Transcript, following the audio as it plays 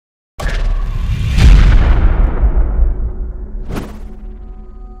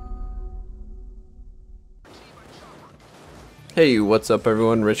Hey, what's up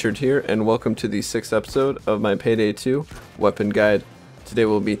everyone, Richard here, and welcome to the 6th episode of my Payday 2 weapon guide. Today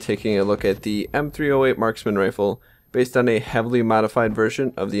we'll be taking a look at the M308 Marksman Rifle, based on a heavily modified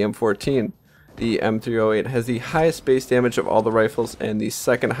version of the M14. The M308 has the highest base damage of all the rifles and the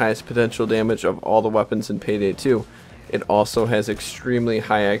second highest potential damage of all the weapons in Payday 2. It also has extremely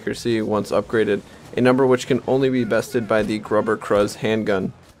high accuracy once upgraded, a number which can only be bested by the Grubber Kruz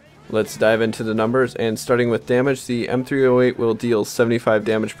handgun. Let's dive into the numbers, and starting with damage, the M308 will deal 75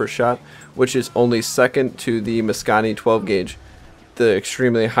 damage per shot, which is only second to the Mosconi 12 gauge. The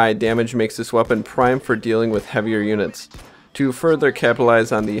extremely high damage makes this weapon prime for dealing with heavier units. To further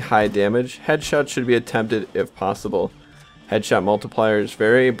capitalize on the high damage, headshots should be attempted if possible. Headshot multipliers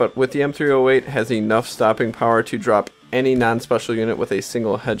vary, but with the M308 has enough stopping power to drop any non-special unit with a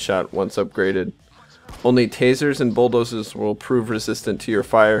single headshot once upgraded. Only tasers and bulldozers will prove resistant to your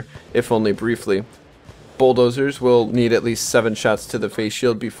fire, if only briefly. Bulldozers will need at least 7 shots to the face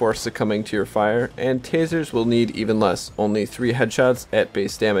shield before succumbing to your fire, and tasers will need even less, only 3 headshots at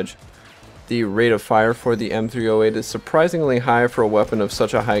base damage. The rate of fire for the M308 is surprisingly high for a weapon of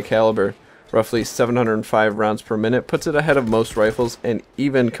such a high caliber. Roughly 705 rounds per minute puts it ahead of most rifles and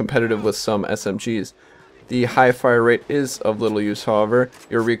even competitive with some SMGs. The high fire rate is of little use, however.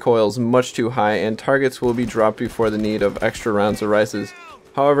 Your recoil is much too high and targets will be dropped before the need of extra rounds arises.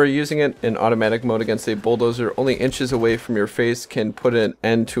 However, using it in automatic mode against a bulldozer only inches away from your face can put an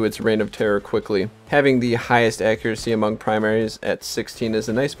end to its reign of terror quickly. Having the highest accuracy among primaries at 16 is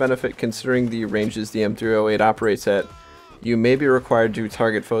a nice benefit considering the ranges the M308 operates at. You may be required to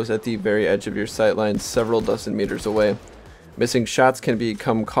target foes at the very edge of your sightlines several dozen meters away. Missing shots can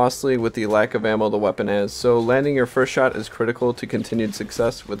become costly with the lack of ammo the weapon has, so landing your first shot is critical to continued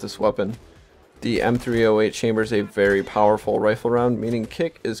success with this weapon. The M308 chambers a very powerful rifle round, meaning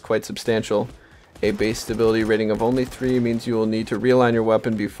kick is quite substantial. A base stability rating of only 3 means you will need to realign your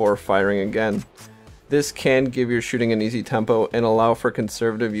weapon before firing again. This can give your shooting an easy tempo and allow for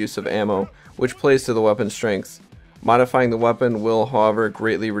conservative use of ammo, which plays to the weapon's strengths. Modifying the weapon will, however,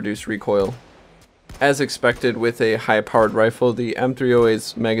 greatly reduce recoil. As expected with a high-powered rifle, the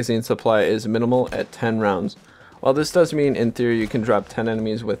M308's magazine supply is minimal at 10 rounds. While this does mean in theory you can drop 10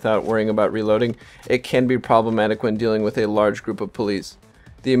 enemies without worrying about reloading, it can be problematic when dealing with a large group of police.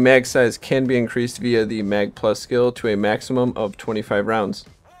 The mag size can be increased via the Mag Plus skill to a maximum of 25 rounds.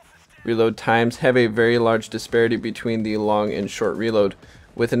 Reload times have a very large disparity between the long and short reload.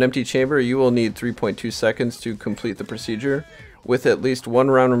 With an empty chamber, you will need 3.2 seconds to complete the procedure. With at least 1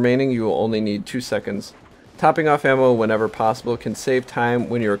 round remaining, you will only need 2 seconds. Topping off ammo whenever possible can save time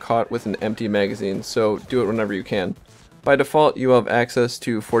when you are caught with an empty magazine, so do it whenever you can. By default, you have access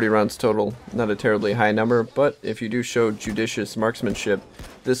to 40 rounds total. Not a terribly high number, but if you do show judicious marksmanship,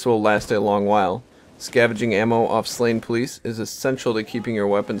 this will last a long while. Scavenging ammo off slain police is essential to keeping your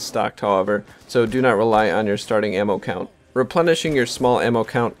weapons stocked, however, so do not rely on your starting ammo count. Replenishing your small ammo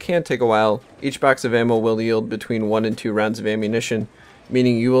count can take a while. Each box of ammo will yield between 1 and 2 rounds of ammunition,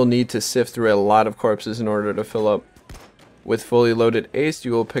 meaning you will need to sift through a lot of corpses in order to fill up. With fully loaded ace,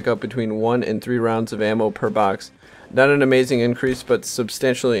 you will pick up between 1 and 3 rounds of ammo per box. Not an amazing increase, but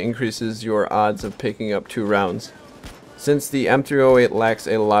substantially increases your odds of picking up 2 rounds. Since the M308 lacks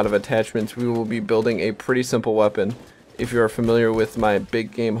a lot of attachments, we will be building a pretty simple weapon. If you are familiar with my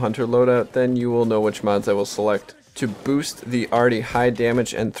big game hunter loadout, then you will know which mods I will select. To boost the already high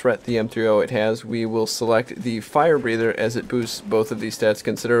damage and threat the M308 has, we will select the Fire Breather as it boosts both of these stats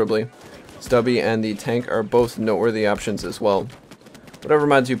considerably. Stubby and the Tank are both noteworthy options as well. Whatever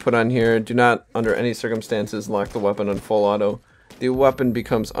mods you put on here, do not under any circumstances lock the weapon on full auto. The weapon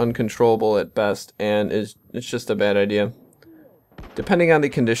becomes uncontrollable at best, and it's just a bad idea. Depending on the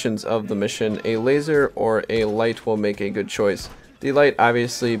conditions of the mission, a laser or a light will make a good choice. The light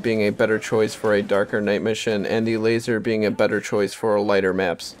obviously being a better choice for a darker night mission, and the laser being a better choice for lighter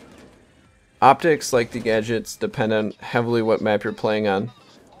maps. Optics, like the gadgets, depend on heavily what map you're playing on.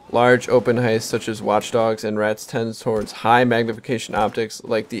 Large open heists such as Watch Dogs and Rats tends towards high magnification optics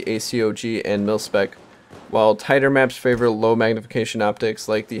like the ACOG and Mil-Spec, while tighter maps favor low magnification optics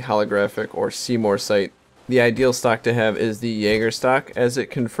like the holographic or Seymour sight. The ideal stock to have is the Jaeger stock, as it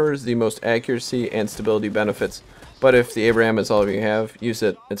confers the most accuracy and stability benefits. But if the Abraham is all you have, use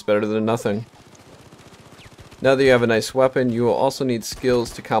it. It's better than nothing. Now that you have a nice weapon, you will also need skills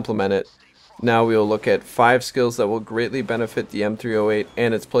to complement it. Now we will look at 5 skills that will greatly benefit the M308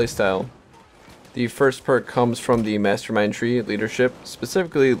 and its playstyle. The first perk comes from the Mastermind tree, Leadership.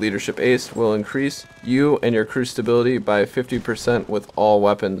 Specifically, Leadership Ace will increase you and your crew stability by 50% with all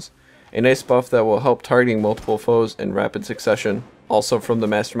weapons. A nice buff that will help targeting multiple foes in rapid succession. Also from the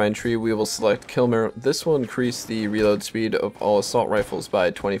mastermind tree, we will select Kilmer. This will increase the reload speed of all assault rifles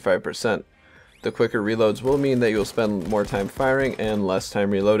by 25%. The quicker reloads will mean that you'll spend more time firing and less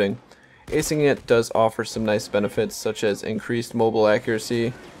time reloading. Acing it does offer some nice benefits such as increased mobile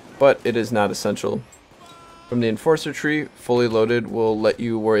accuracy, but it is not essential. From the Enforcer tree, fully loaded will let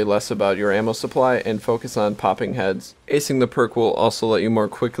you worry less about your ammo supply and focus on popping heads. Acing the perk will also let you more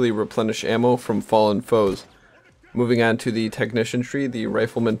quickly replenish ammo from fallen foes. Moving on to the Technician tree, the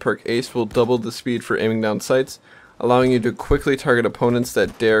Rifleman perk Ace will double the speed for aiming down sights, allowing you to quickly target opponents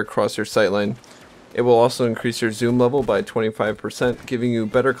that dare cross your sightline. It will also increase your zoom level by 25%, giving you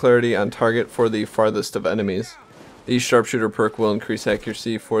better clarity on target for the farthest of enemies. The Sharpshooter perk will increase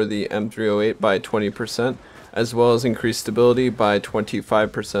accuracy for the M308 by 20%, as well as increase stability by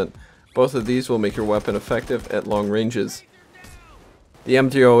 25%. Both of these will make your weapon effective at long ranges. The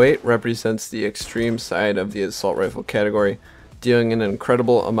M308 represents the extreme side of the assault rifle category, dealing an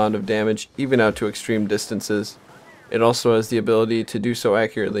incredible amount of damage even out to extreme distances. It also has the ability to do so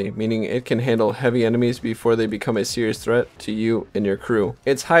accurately, meaning it can handle heavy enemies before they become a serious threat to you and your crew.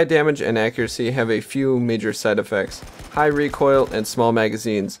 Its high damage and accuracy have a few major side effects: high recoil and small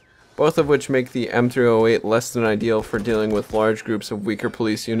magazines, both of which make the M308 less than ideal for dealing with large groups of weaker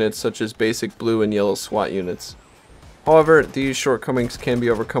police units such as basic blue and yellow SWAT units. However, these shortcomings can be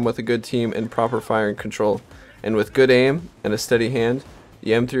overcome with a good team and proper firing control, and with good aim and a steady hand,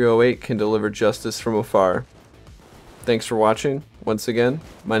 the M308 can deliver justice from afar. Thanks for watching. Once again,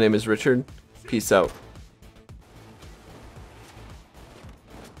 my name is Richard. Peace out.